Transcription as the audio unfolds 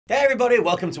Hey everybody,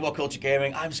 welcome to What Culture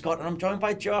Gaming. I'm Scott and I'm joined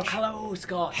by Josh. Hello,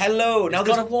 Scott. Hello. Now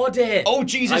God of War Day. Oh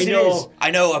Jesus, it is. I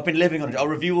know, I've been living on it. Our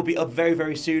review will be up very,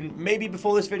 very soon. Maybe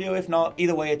before this video, if not.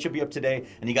 Either way, it should be up today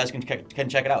and you guys can check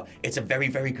it out. It's a very,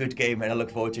 very good game and I look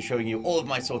forward to showing you all of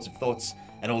my sorts of thoughts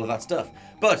and all of that stuff.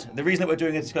 But the reason that we're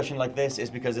doing a discussion like this is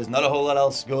because there's not a whole lot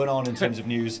else going on in terms of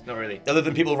news. Not really. Other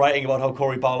than people writing about how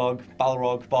Corey Balrog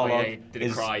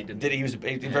he was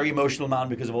a very emotional man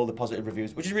because of all the positive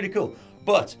reviews, which is really cool.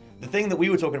 But the thing that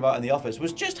we were talking about in the office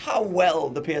was just how well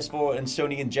the PS4 and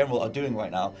Sony in general are doing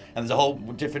right now. And there's a whole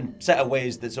different set of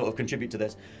ways that sort of contribute to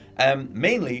this.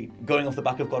 Mainly going off the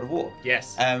back of God of War.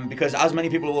 Yes. Because as many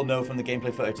people will know from the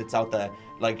gameplay footage that's out there,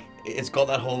 like, it's got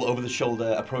that whole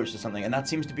over-the-shoulder approach to something, and that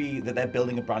seems to be that they're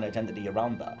building a brand identity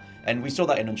around that. And we saw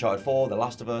that in Uncharted 4, The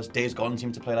Last of Us, Days Gone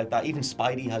seemed to play like that. Even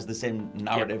Spidey has the same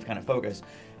narrative kind of focus.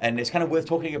 And it's kind of worth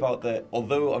talking about that,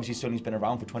 although obviously Sony's been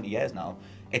around for 20 years now,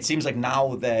 it seems like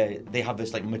now they have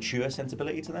this like mature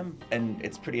sensibility to them, and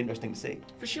it's pretty interesting to see.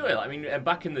 For sure. I mean,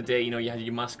 back in the day, you know, you had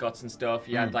your mascots and stuff.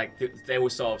 You had like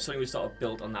Sony was sort of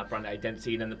built on that brand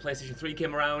identity, and then the PlayStation 3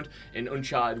 came around, and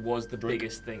Uncharted was the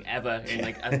biggest thing ever. And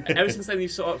like ever since then, they've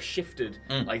sort of shifted.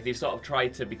 Like they've sort of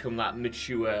tried to become that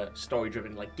mature,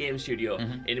 story-driven like game studio.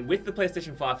 And with the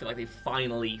PlayStation 5, I feel like they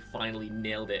finally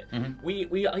nailed it. I think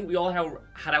we all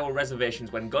had our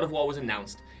reservations when God of War was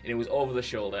announced, and it was over the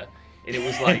shoulder. And it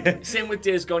was like, same with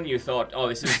Days Gone, you thought, oh,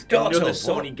 this is another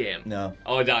Sony game. No.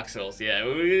 Oh, Dark Souls, yeah.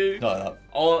 Not that.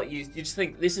 Or you just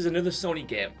think, this is another Sony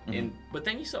game. But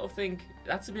then you sort of think,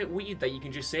 that's a bit weird that you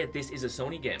can just say, this is a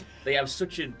Sony game. They have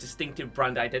such a distinctive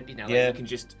brand identity now that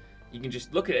you can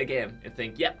just look at a game and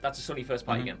think, yep, that's a Sony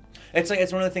first-party game. It's like,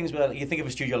 it's one of the things where you think of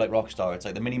a studio like Rockstar. It's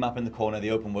like the mini-map in the corner,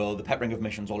 the open world, the peppering of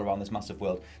missions all around this massive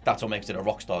world. That's what makes it a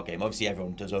Rockstar game. Obviously,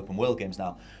 everyone does open world games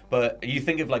now. But you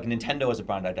think of like Nintendo as a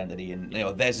brand identity, and you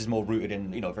know theirs is more rooted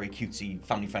in very cutesy,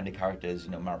 family-friendly characters.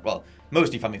 You know, well,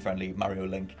 mostly family-friendly, Mario,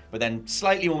 Link, but then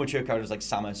slightly more mature characters like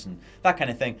Samus and that kind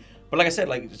of thing. But like I said,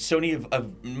 like Sony have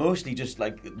mostly just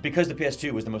like, because the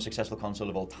PS2 was the most successful console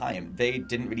of all time, they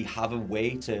didn't really have a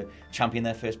way to champion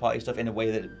their first party stuff in a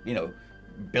way that, you know,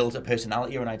 built a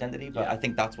personality or an identity. But I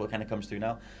think that's what kind of comes through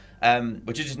now,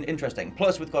 which is just interesting.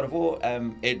 Plus with God of War,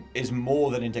 it is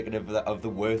more than indicative of the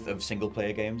worth of single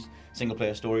player games, single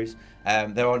player stories.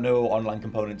 There are no online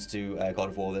components to God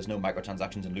of War. There's no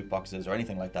microtransactions and loot boxes or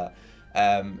anything like that.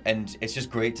 And it's just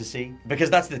great to see, because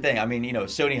that's the thing. I mean, you know,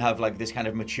 Sony have like this kind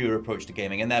of mature approach to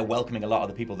gaming, and they're welcoming a lot of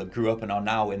the people that grew up and are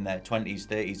now in their 20s,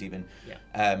 30s even,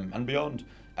 and beyond.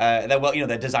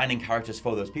 They're designing characters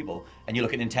for those people. And you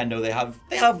look at Nintendo,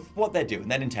 they have what they're doing.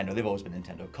 They're Nintendo. They've always been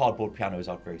Nintendo. Cardboard Piano is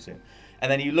out very soon. And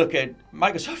then you look at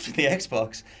Microsoft and the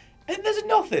Xbox, and there's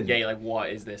nothing. Yeah, you're like,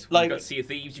 what is this? Like, you've got Sea of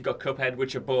Thieves, you've got Cuphead,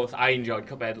 which are both, I enjoyed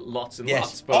Cuphead lots and yes.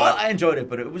 lots. But I enjoyed it,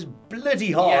 but it was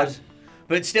bloody hard. Yeah.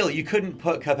 But still, you couldn't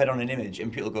put Cuphead on an image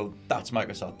and people go, that's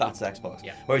Microsoft, that's Xbox.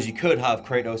 Yeah. Whereas you could have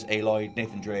Kratos, Aloy,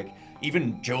 Nathan Drake,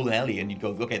 even Joel and Ellie, and you'd go,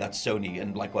 okay, that's Sony,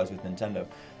 and likewise with Nintendo.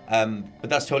 But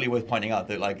that's totally worth pointing out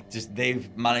that like just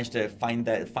they've managed to find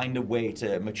a way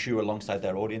to mature alongside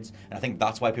their audience, and I think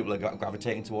that's why people are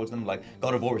gravitating towards them. Like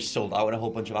God of War is sold out in a whole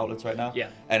bunch of outlets right now. Yeah.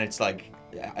 And it's like,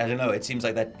 I don't know, it seems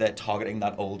like they're targeting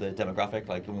that older demographic.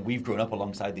 Like we've grown up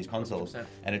alongside these consoles, 100%.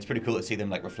 And it's pretty cool to see them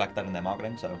like reflect that in their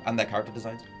marketing, and their character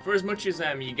designs. For as much as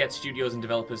you get studios and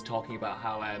developers talking about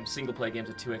how single player games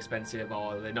are too expensive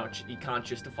or they're not, you can't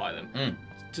justify them.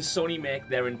 To Sony make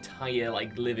their entire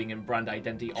like living and brand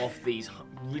identity off these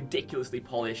ridiculously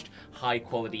polished, high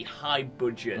quality, high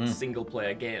budget single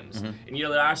player games. And you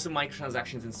know, there are some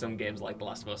microtransactions in some games like The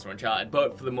Last of Us or Uncharted,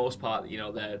 but for the most part, you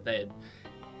know, they're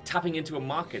tapping into a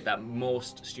market that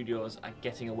most studios are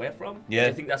getting away from. Yeah.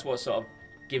 I think that's what sort of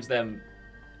gives them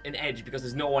an edge, because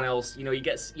there's no one else. You know, you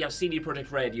have CD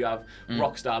Projekt Red, you have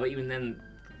Rockstar, but even then,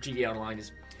 GTA Online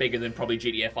is bigger than probably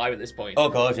GTA 5 at this point. Oh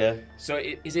god, yeah. So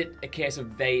is it a case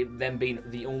of them being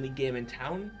the only game in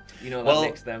town? You know, that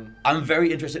makes them... I'm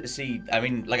very interested to see, I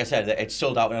mean, like I said, it's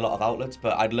sold out in a lot of outlets,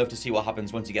 but I'd love to see what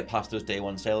happens once you get past those day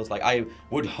one sales. Like, I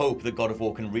would hope that God of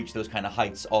War can reach those kind of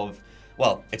heights of,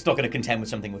 well, it's not going to contend with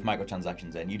something with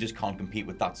microtransactions in. You just can't compete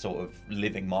with that sort of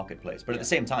living marketplace. But at the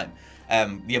same time,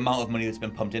 the amount of money that's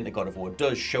been pumped into God of War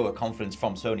does show a confidence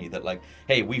from Sony that, like,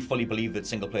 hey, we fully believe that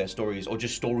single-player stories, or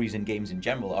just stories in games in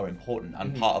general, are important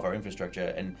and part of our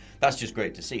infrastructure, and that's just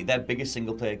great to see. Their biggest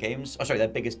single-player games, their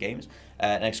biggest games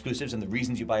and exclusives, and the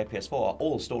reasons you buy a PS4 are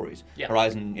all stories. Yeah.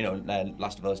 Horizon, you know,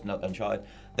 Last of Us, Uncharted,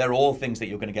 they're all things that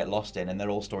you're going to get lost in, and they're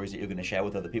all stories that you're going to share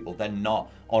with other people. They're not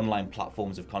online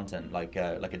platforms of content. Like,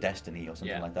 like a Destiny or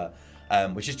something like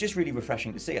that, which is just really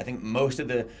refreshing to see. I think most of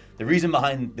the reason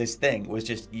behind this thing was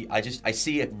just I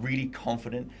see a really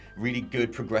confident, really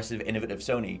good, progressive, innovative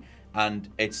Sony, and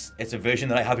it's a version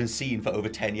that I haven't seen for over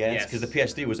 10 years because the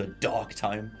PS3 was a dark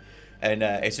time. And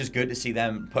it's just good to see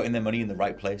them putting their money in the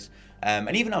right place.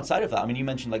 And even outside of that, I mean, you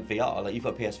mentioned like VR, like you've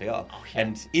got PSVR.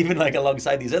 And even like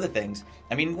alongside these other things,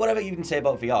 I mean, whatever you can say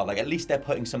about VR, like at least they're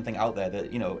putting something out there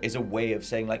that, you know, is a way of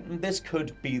saying like, this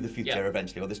could be the future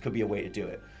eventually, or this could be a way to do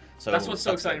it. So that's what's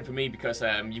so exciting for me, because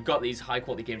you've got these high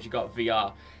quality games, you've got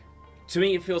VR. To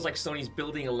me, it feels like Sony's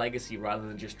building a legacy rather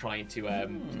than just trying to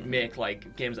make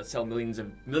like games that sell millions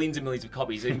and millions of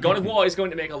copies. And God of War is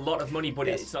going to make a lot of money, but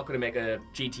it's not going to make a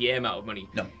GTA amount of money.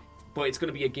 No. But it's going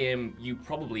to be a game you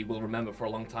probably will remember for a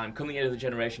long time. Coming into the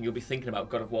generation, you'll be thinking about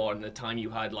God of War and the time you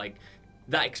had like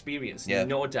that experience.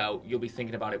 No doubt you'll be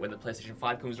thinking about it when the PlayStation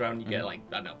 5 comes around and you get like,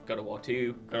 I don't know, God of War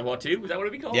 2. God of War 2? Is that what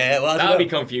it'd be called? Yeah, well, that would be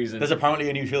confusing. There's apparently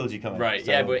a new trilogy coming. Right,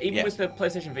 so, but even with the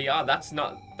PlayStation VR,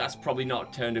 that's probably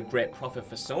not turned a great profit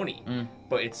for Sony.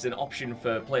 But it's an option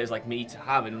for players like me to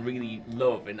have and really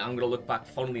love. And I'm going to look back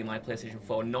fondly in my PlayStation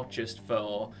 4, not just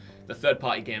for the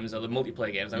third-party games or the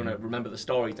multiplayer games. I'm going to remember the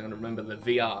stories. I'm going to remember the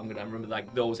VR. I'm going to remember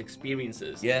like those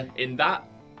experiences. Yeah. In that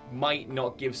might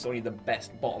not give Sony the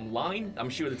best bottom line. I'm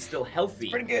sure it's still healthy.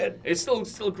 Pretty good. It's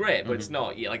still great, but it's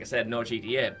not, like I said, no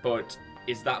GTA. But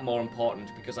is that more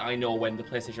important? Because I know when the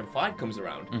PlayStation 5 comes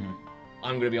around,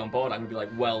 I'm going to be on board. I'm going to be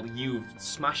like, well, you've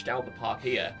smashed out the park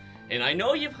here. And I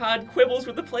know you've had quibbles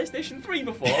with the PlayStation 3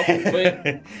 before,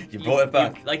 but you brought it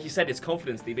back. Like you said, it's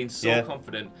confidence. They've been so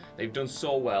confident. They've done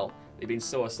so well. They've been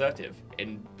so assertive.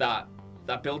 And that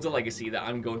builds a legacy that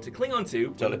I'm going to cling on to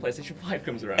when the PlayStation 5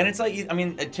 comes around. And it's like, I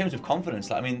mean, in terms of confidence,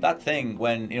 like, I mean, that thing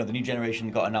when, you know, the new generation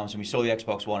got announced and we saw the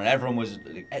Xbox One and everyone was,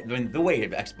 I mean, the way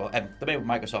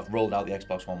Microsoft rolled out the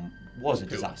Xbox One was a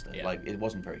disaster. Like, it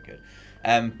wasn't very good.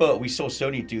 But we saw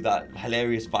Sony do that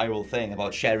hilarious viral thing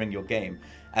about sharing your game.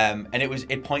 And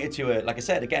it pointed to like I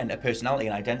said again, a personality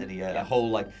and identity, a whole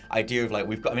like idea of like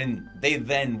we've got. I mean, they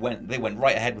went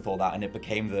right ahead with all that, and it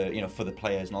became the, you know, for the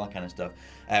players and all that kind of stuff.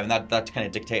 And that kind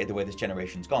of dictated the way this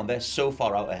generation's gone. They're so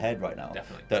far out ahead right now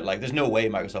that like there's no way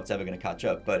Microsoft's ever going to catch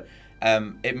up. But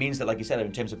it means that, like you said,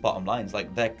 in terms of bottom lines,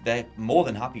 like they're more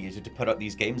than happy to put up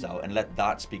these games out and let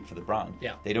that speak for the brand.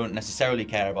 They don't necessarily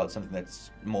care about something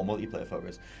that's more multiplayer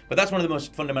focused. But that's one of the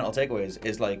most fundamental takeaways.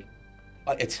 Is like.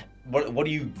 It's what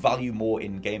do you value more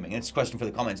in gaming? And it's a question for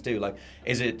the comments too. Like,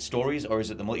 is it stories or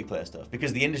is it the multiplayer stuff?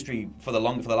 Because the industry for the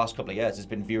last couple of years has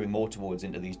been veering more towards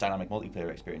into these dynamic multiplayer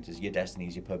experiences. Your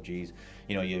Destinies, your PUBGs,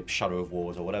 you know, your Shadow of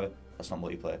Wars or whatever. That's not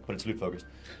multiplayer, but it's loot focused,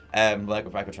 like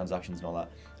with microtransactions and all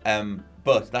that.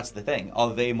 But that's the thing.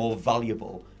 Are they more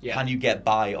valuable? Can you get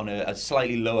by on a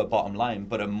slightly lower bottom line,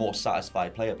 but a more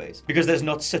satisfied player base? Because there's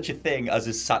not such a thing as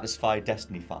a satisfied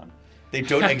Destiny fan. They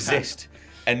don't exist.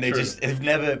 And they've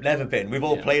never been. We've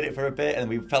all played it for a bit, and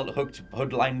we felt hooked,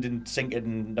 lined, and sinkered,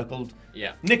 and knuckled.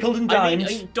 Nickeled and dimed. I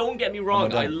mean, don't get me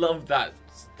wrong. I love that.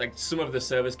 Like some of the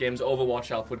service games,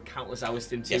 Overwatch, I'll put countless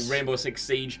hours into. Rainbow Six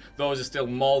Siege, those are still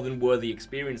more than worthy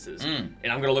experiences. And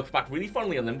I'm going to look back really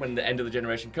fondly on them when the end of the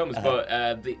generation comes. But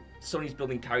Sony's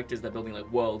building characters, they're building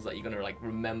like worlds that you're going to like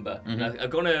remember. And are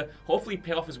going to hopefully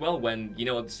pay off as well when, you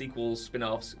know, the sequels,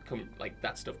 spin-offs, like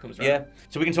that stuff comes around.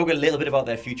 So we can talk a little bit about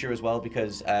their future as well,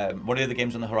 because one of the other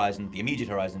games on the horizon, the immediate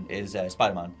horizon, is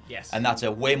Spider-Man. And that's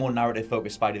a way more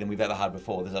narrative-focused Spidey than we've ever had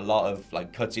before. There's a lot of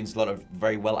like cutscenes, a lot of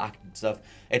very well-acted stuff.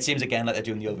 It seems again like they're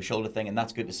doing the over-shoulder thing, and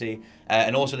that's good to see.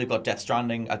 And also they've got Death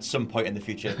Stranding at some point in the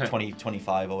future,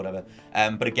 2025 or whatever.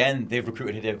 But again, they've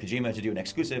recruited Hideo Kojima to do an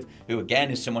exclusive, who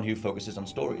again is someone who focuses on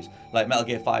stories. Like Metal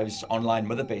Gear 5's online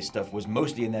mother-based stuff was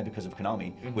mostly in there because of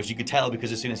Konami, which you could tell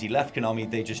because as soon as he left Konami,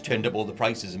 they just turned up all the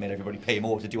prices and made everybody pay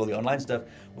more to do all the online stuff,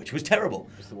 which was terrible.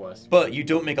 It's the worst. But you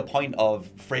don't make a point of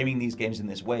framing these games in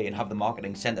this way and have the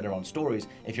marketing centered around stories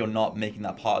if you're not making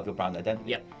that part of your brand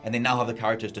identity. And they now have the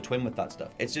characters to twin with that stuff.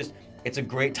 It's a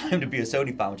great time to be a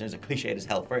Sony fan, which is a cliched as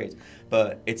hell phrase,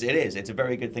 but it is. It's a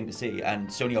very good thing to see, and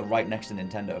Sony are right next to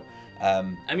Nintendo.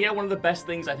 I mean, one of the best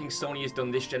things I think Sony has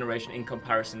done this generation in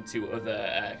comparison to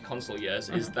other console years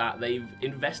is that they've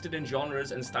invested in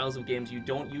genres and styles of games you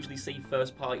don't usually see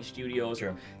first-party studios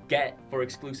get for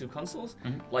exclusive consoles.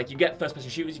 Like, you get first-person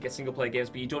shooters, you get single-player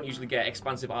games, but you don't usually get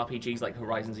expansive RPGs like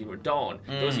Horizon Zero Dawn.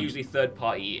 Those are usually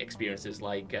third-party experiences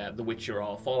like The Witcher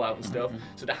or Fallout and stuff.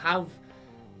 So to have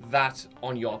that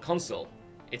on your console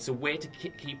it's a way to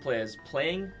keep players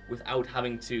playing without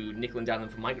having to nickel and dime them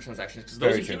for microtransactions, because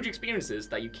those are huge experiences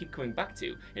that you keep coming back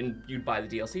to and you'd buy the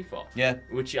DLC for. Yeah.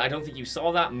 Which I don't think you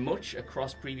saw that much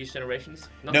across previous generations.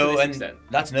 Not to No, this and extent.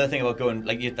 that's another thing about going,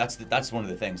 like, that's one of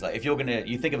the things. Like, if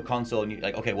you think of a console and you're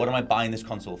like, okay, what am I buying this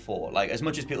console for? Like, as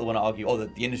much as people want to argue,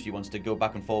 the industry wants to go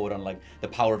back and forward on, like, the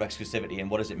power of exclusivity and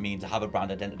what does it mean to have a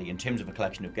brand identity in terms of a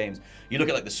collection of games. You look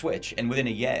at, like, the Switch, and within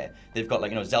a year, they've got,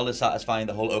 like, Zelda satisfying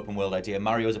the whole open world idea,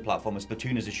 Mario as a platformer,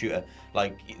 Splatoon as a shooter,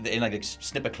 like, in, like,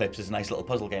 Snipper Clips is a nice little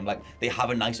puzzle game. Like, they have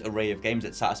a nice array of games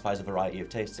that satisfies a variety of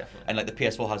tastes. Definitely. And, like, the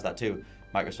PS4 has that too.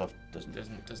 Microsoft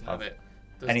doesn't have it.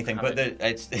 Anything, but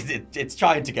it's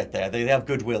trying to get there. They have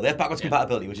goodwill. They have backwards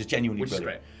compatibility, which is genuinely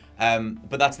brilliant.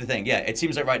 But that's the thing. Yeah, it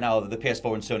seems like right now the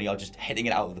PS4 and Sony are just hitting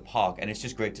it out of the park, and it's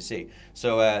just great to see.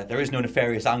 So there is no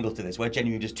nefarious angle to this. We're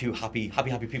genuinely just two happy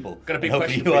people. Got a big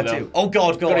question for you, though. Oh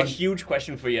God, go on. Got a huge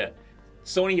question for you.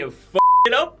 Sony have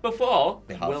f***ed it up before.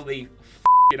 They have. Will they f***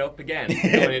 it up again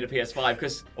going into PS5?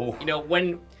 Because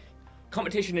when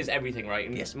competition is everything, right?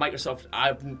 And yes. Microsoft,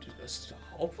 I'm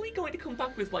hopefully going to come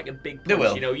back with like a big push. They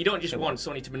will. You don't just want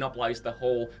Sony to monopolize the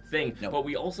whole thing, no. but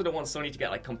we also don't want Sony to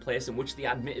get like complacent, which they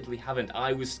admittedly haven't.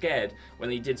 I was scared when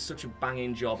they did such a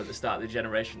banging job at the start of the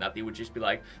generation that they would just be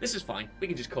like, this is fine, we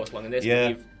can just coast along in this.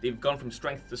 Yeah. But they've gone from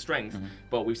strength to strength,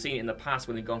 but we've seen it in the past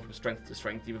when they've gone from strength to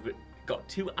strength, they've got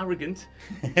too arrogant,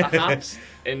 perhaps,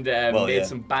 and made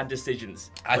some bad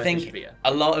decisions. I think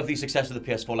a lot of the success of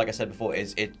the PS4, like I said before,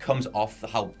 is it comes off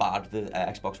how bad the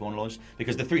Xbox One launched,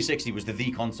 because the 360 was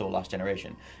the console last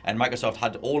generation, and Microsoft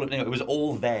had all of it was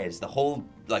all theirs. The whole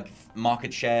like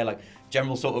market share, like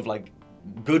general sort of like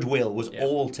goodwill was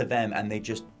all to them, and they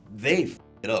f***ed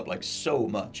it up like so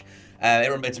much.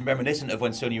 It's reminiscent of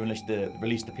when Sony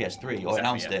released the PS3 or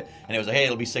announced it, and it was like, hey,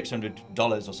 it'll be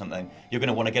 $600 or something. You're going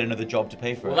to want to get another job to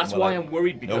pay for it. Well, that's why I'm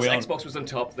worried, because no, Xbox was on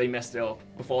top, they messed it up.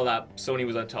 Before that, Sony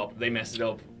was on top, they messed it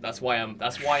up. That's why I'm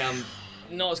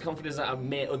not as confident as I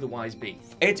may otherwise be.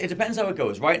 It depends how it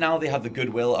goes. Right now, they have the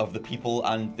goodwill of the people,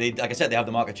 and they, like I said, they have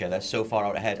the market share. They're so far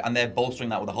out ahead, and they're bolstering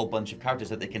that with a whole bunch of characters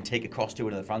that they can take across to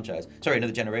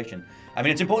another generation. I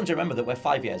mean, it's important to remember that we're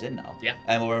 5 years in now. Yeah.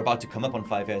 And we're about to come up on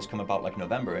 5 years, come about like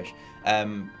November-ish,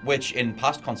 which in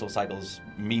past console cycles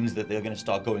means that they're going to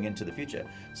start going into the future.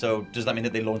 So does that mean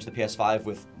that they launch the PS5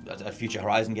 with a future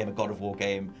Horizon game, a God of War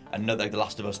game, another like The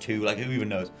Last of Us 2, like who even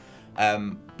knows?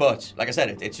 But like I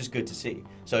said, it's just good to see.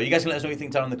 So you guys can let us know what you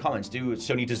think down in the comments. Do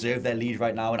Sony deserve their lead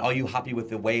right now, and are you happy with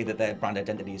the way that their brand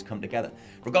identity has come together?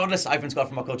 Regardless, I've been Scott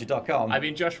from WhatCulture.com. I've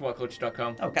been Josh from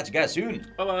WhatCulture.com. I'll catch you guys soon.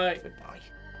 Bye-bye. Goodbye.